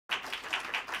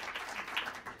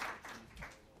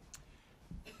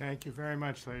Thank you very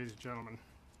much, ladies and gentlemen.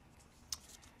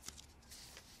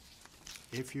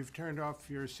 If you've turned off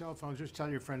your cell phones, just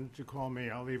tell your friend to call me.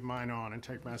 I'll leave mine on and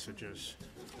take messages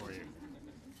for you.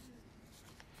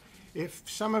 If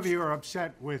some of you are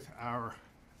upset with our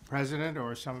president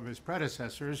or some of his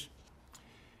predecessors,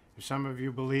 if some of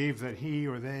you believe that he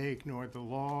or they ignored the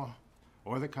law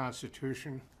or the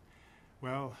Constitution,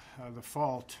 well, the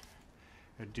fault,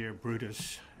 dear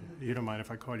Brutus, you don't mind if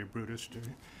I call you Brutus, do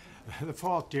you? The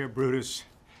fault, dear Brutus,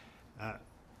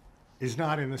 is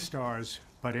not in the stars,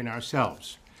 but in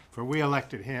ourselves, for we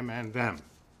elected him and them.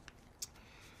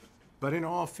 But in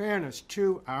all fairness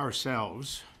to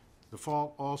ourselves, the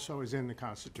fault also is in the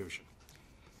Constitution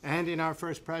and in our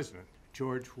first president,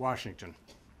 George Washington.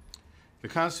 The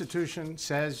Constitution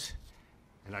says,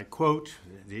 and I quote,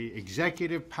 "The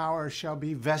executive power shall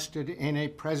be vested in a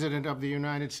president of the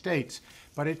United States,"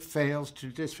 but it fails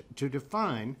to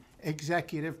define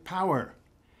executive power.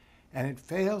 And it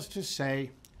fails to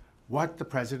say what the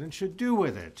president should do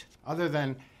with it, other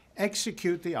than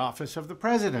execute the office of the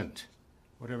president,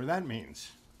 whatever that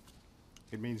means.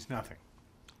 It means nothing.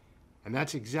 And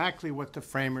that's exactly what the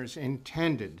framers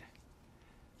intended.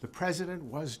 The president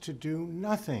was to do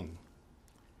nothing.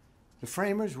 The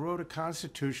framers wrote a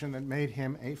constitution that made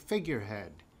him a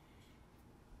figurehead.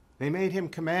 They made him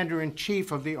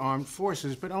commander-in-chief of the armed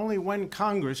forces, but only when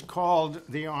Congress called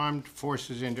the armed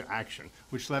forces into action,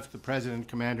 which left the president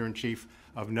commander-in-chief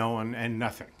of no one and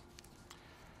nothing.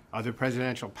 Other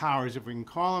presidential powers, if we can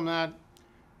call them that,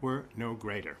 were no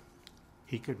greater.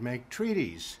 He could make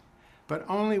treaties, but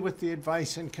only with the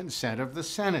advice and consent of the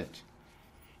Senate.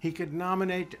 He could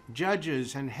nominate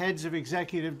judges and heads of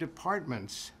executive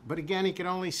departments, but again, he could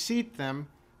only seat them,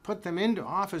 put them into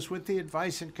office with the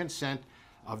advice and consent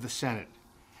of the Senate.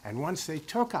 And once they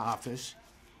took office,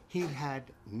 he had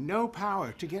no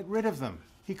power to get rid of them.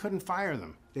 He couldn't fire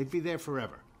them. They'd be there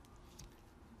forever.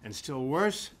 And still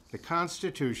worse, the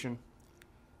Constitution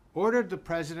ordered the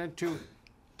president to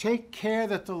take care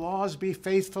that the laws be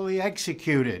faithfully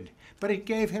executed, but it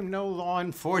gave him no law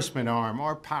enforcement arm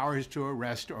or powers to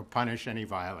arrest or punish any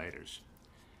violators.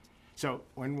 So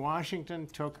when Washington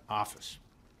took office,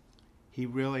 he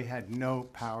really had no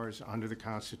powers under the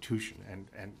Constitution.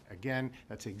 And again,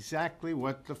 that's exactly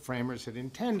what the framers had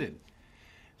intended.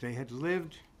 They had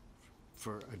lived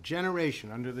for a generation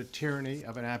under the tyranny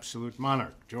of an absolute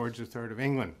monarch, George III of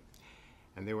England.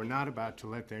 And they were not about to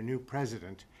let their new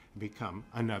president become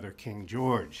another King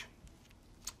George.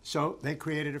 So they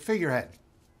created a figurehead.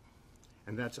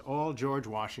 And that's all George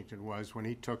Washington was when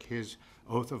he took his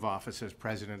oath of office as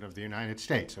President of the United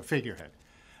States, a figurehead.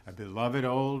 A beloved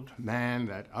old man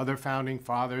that other founding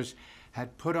fathers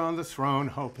had put on the throne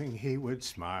hoping he would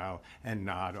smile and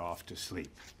nod off to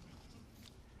sleep.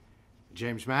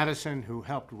 James Madison, who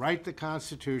helped write the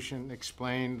Constitution,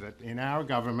 explained that in our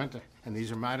government, and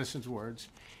these are Madison's words,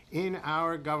 in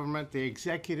our government, the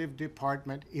executive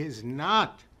department is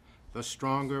not the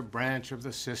stronger branch of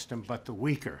the system, but the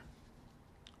weaker.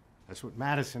 That's what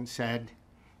Madison said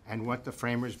and what the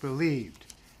framers believed.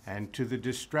 And to the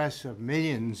distress of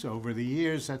millions over the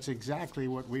years, that's exactly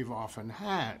what we've often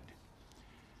had.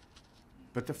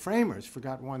 But the framers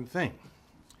forgot one thing.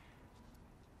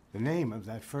 The name of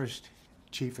that first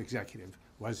chief executive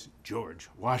was George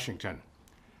Washington,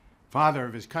 father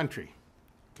of his country,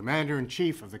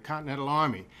 commander-in-chief of the Continental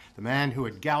Army, the man who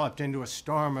had galloped into a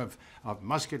storm of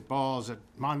musket balls at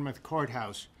Monmouth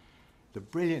Courthouse, the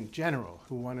brilliant general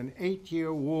who won an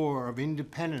 8-year war of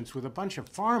independence with a bunch of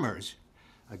farmers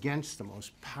against the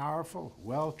most powerful,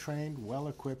 well-trained,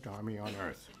 well-equipped army on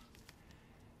earth.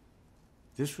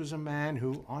 This was a man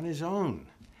who, on his own,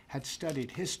 had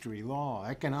studied history, law,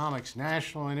 economics,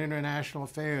 national and international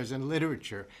affairs, and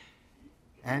literature,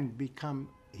 and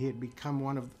he had become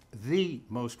one of the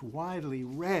most widely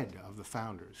read of the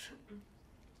founders.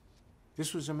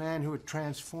 This was a man who had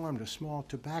transformed a small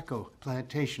tobacco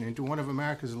plantation into one of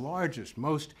America's largest,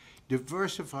 most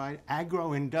diversified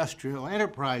agro-industrial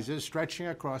enterprises stretching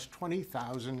across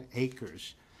 20,000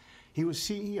 acres. He was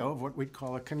CEO of what we'd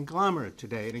call a conglomerate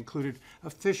today. It included a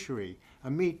fishery, a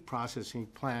meat processing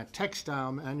plant,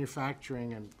 textile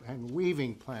manufacturing and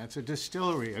weaving plants, a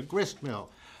distillery, a grist mill,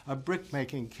 a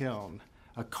brick-making kiln,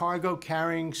 a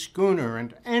cargo-carrying schooner,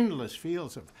 and endless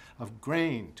fields of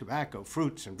grain, tobacco,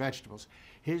 fruits, and vegetables.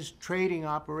 His trading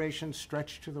operations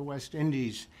stretched to the West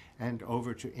Indies and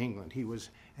over to England. He was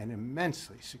an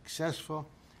immensely successful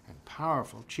and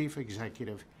powerful chief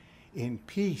executive in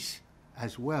peace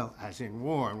as well as in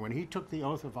war. And when he took the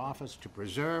oath of office to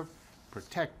preserve,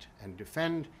 protect, and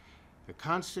defend the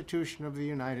Constitution of the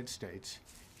United States,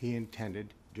 he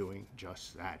intended doing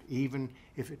just that, even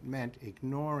if it meant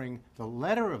ignoring the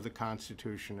letter of the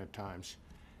Constitution at times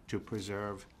to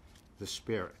preserve the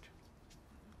spirit.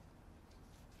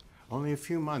 Only a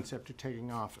few months after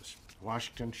taking office,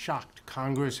 Washington shocked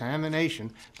Congress and the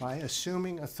nation by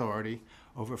assuming authority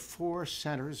over 4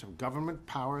 centers of government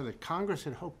power that Congress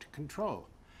had hoped to control: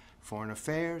 foreign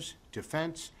affairs,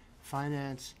 defense,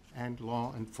 finance, and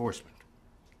law enforcement.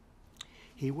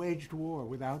 He waged war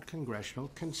without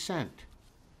congressional consent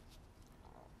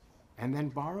and then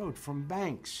borrowed from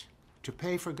banks to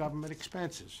pay for government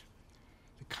expenses.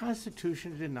 The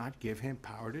Constitution did not give him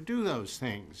power to do those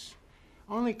things.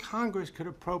 Only Congress could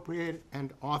appropriate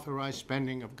and authorize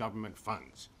spending of government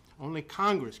funds. Only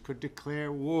Congress could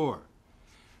declare war.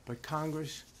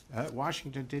 But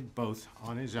Washington did both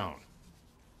on his own.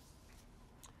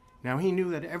 Now, he knew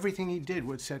that everything he did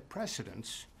would set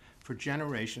precedents for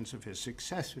generations of his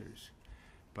successors,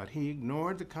 but he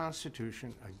ignored the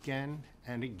Constitution again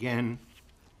and again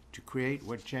to create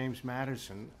what James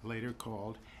Madison later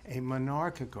called a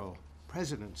monarchical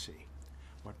presidency,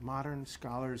 what modern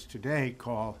scholars today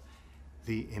call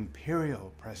the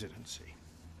imperial presidency.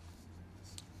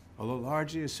 Although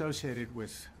largely associated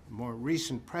with more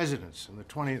recent presidents in the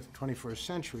 20th and 21st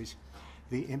centuries,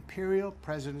 the imperial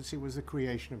presidency was the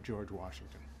creation of George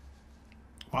Washington.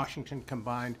 Washington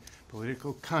combined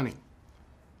political cunning,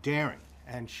 daring,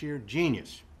 and sheer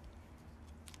genius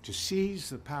to seize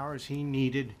the powers he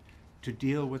needed to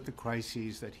deal with the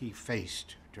crises that he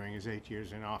faced during his 8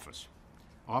 years in office,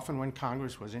 often when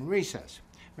Congress was in recess.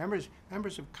 Members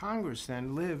of Congress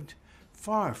then lived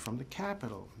far from the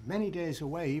Capitol, many days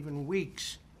away, even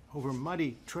weeks, over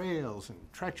muddy trails and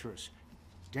treacherous,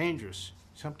 dangerous,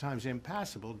 sometimes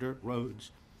impassable dirt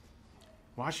roads.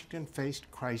 Washington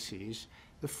faced crises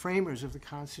the framers of the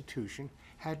Constitution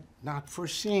had not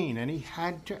foreseen, and he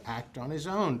had to act on his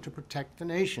own to protect the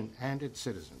nation and its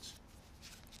citizens.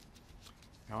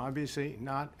 Now, obviously,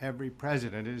 not every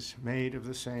president is made of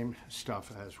the same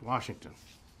stuff as Washington.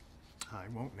 I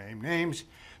won't name names,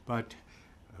 but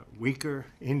weaker,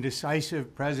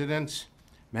 indecisive presidents,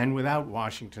 men without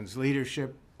Washington's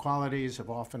leadership qualities, have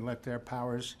often let their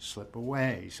powers slip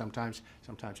away, sometimes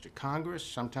to Congress,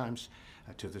 sometimes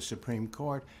to the Supreme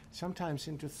Court, sometimes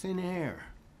into thin air,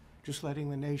 just letting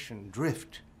the nation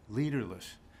drift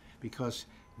leaderless because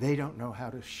they don't know how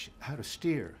to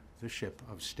steer the ship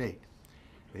of state.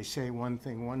 They say one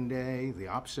thing one day, the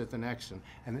opposite the next,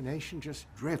 and the nation just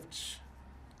drifts.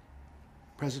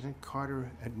 President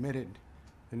Carter admitted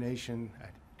the nation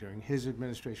during his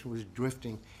administration was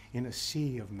drifting in a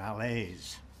sea of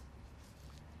malaise.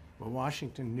 Well,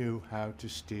 Washington knew how to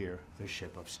steer the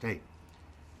ship of state.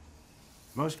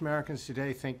 Most Americans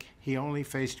today think he only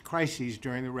faced crises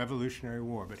during the Revolutionary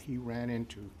War, but he ran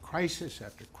into crisis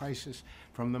after crisis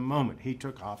from the moment he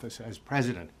took office as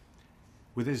president,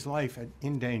 with his life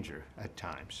in danger at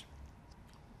times.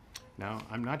 Now,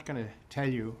 I'm not going to tell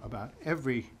you about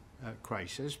every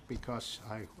crisis because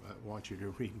I want you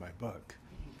to read my book.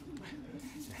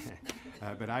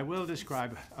 But I will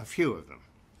describe a few of them,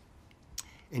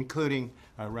 including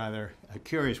a rather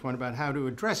curious one about how to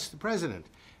address the president.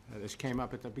 This came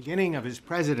up at the beginning of his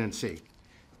presidency.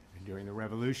 During the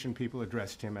Revolution, people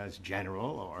addressed him as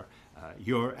General or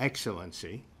Your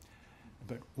Excellency.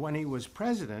 But when he was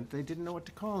president, they didn't know what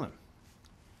to call him.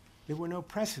 There were no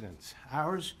precedents.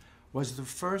 Ours was the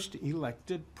first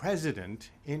elected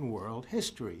president in world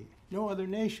history. No other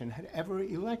nation had ever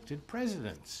elected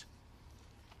presidents.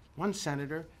 One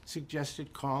senator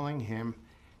suggested calling him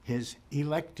His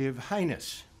Elective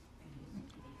Highness.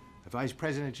 Vice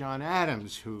President John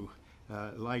Adams, who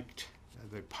liked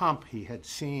the pomp he had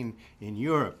seen in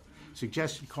Europe,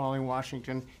 suggested calling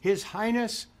Washington His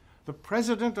Highness, the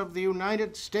President of the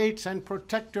United States and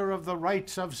Protector of the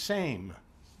Rights of Same.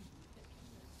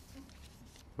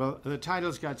 Well, the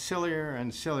titles got sillier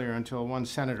and sillier until one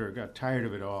senator got tired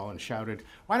of it all and shouted,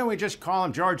 "Why don't we just call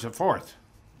him George IV?"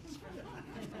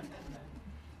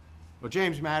 Well,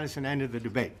 James Madison ended the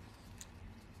debate.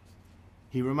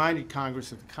 He reminded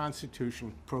Congress that the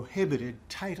Constitution prohibited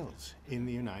titles in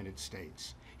the United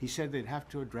States. He said they'd have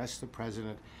to address the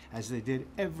president as they did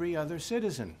every other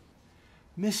citizen,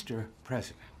 Mr.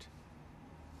 President.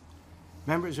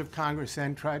 Members of Congress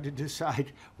then tried to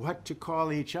decide what to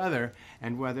call each other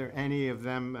and whether any of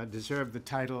them deserved the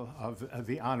title of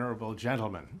the Honorable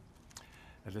Gentleman.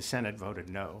 The Senate voted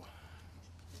no.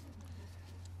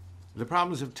 The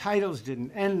problems of titles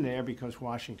didn't end there because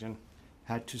Washington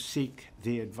had to seek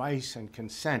the advice and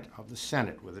consent of the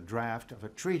Senate with a draft of a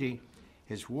treaty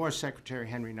his War Secretary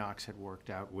Henry Knox had worked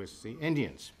out with the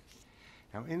Indians.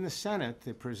 Now, in the Senate,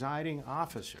 the presiding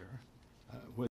officer was